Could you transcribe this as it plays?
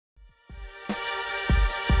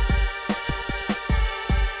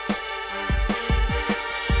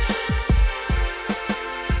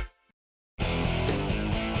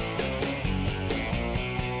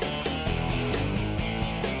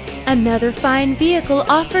Another fine vehicle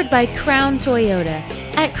offered by Crown Toyota.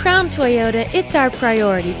 At Crown Toyota, it's our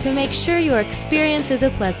priority to make sure your experience is a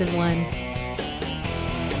pleasant one.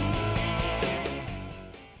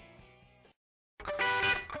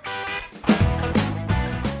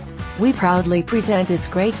 We proudly present this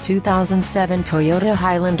great 2007 Toyota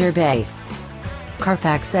Highlander base.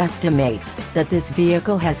 Carfax estimates that this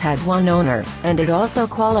vehicle has had one owner, and it also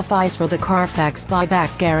qualifies for the Carfax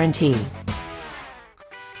buyback guarantee.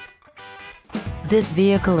 This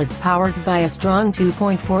vehicle is powered by a strong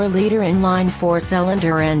 2.4-liter inline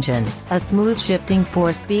four-cylinder engine, a smooth shifting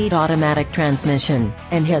 4-speed automatic transmission,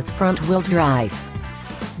 and has front-wheel drive.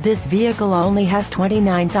 This vehicle only has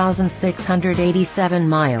 29,687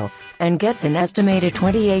 miles, and gets an estimated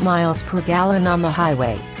 28 miles per gallon on the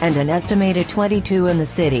highway, and an estimated 22 in the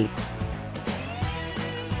city.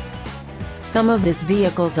 Some of this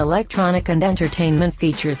vehicle's electronic and entertainment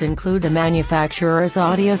features include the manufacturer's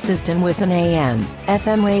audio system with an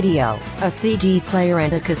AM/FM radio, a CD player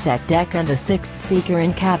and a cassette deck, and a 6-speaker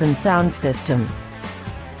in-cabin sound system.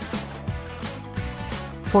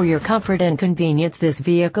 For your comfort and convenience, this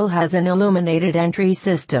vehicle has an illuminated entry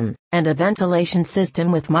system, and a ventilation system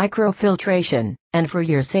with microfiltration, and for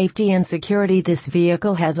your safety and security, this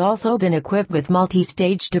vehicle has also been equipped with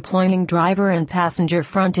multi-stage deploying driver and passenger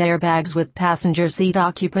front airbags with passenger seat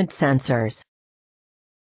occupant sensors.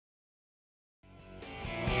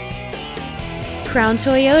 Crown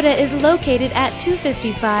Toyota is located at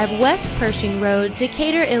 255 West Pershing Road,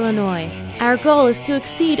 Decatur, Illinois. Our goal is to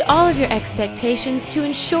exceed all of your expectations to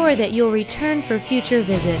ensure that you'll return for future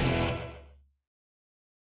visits.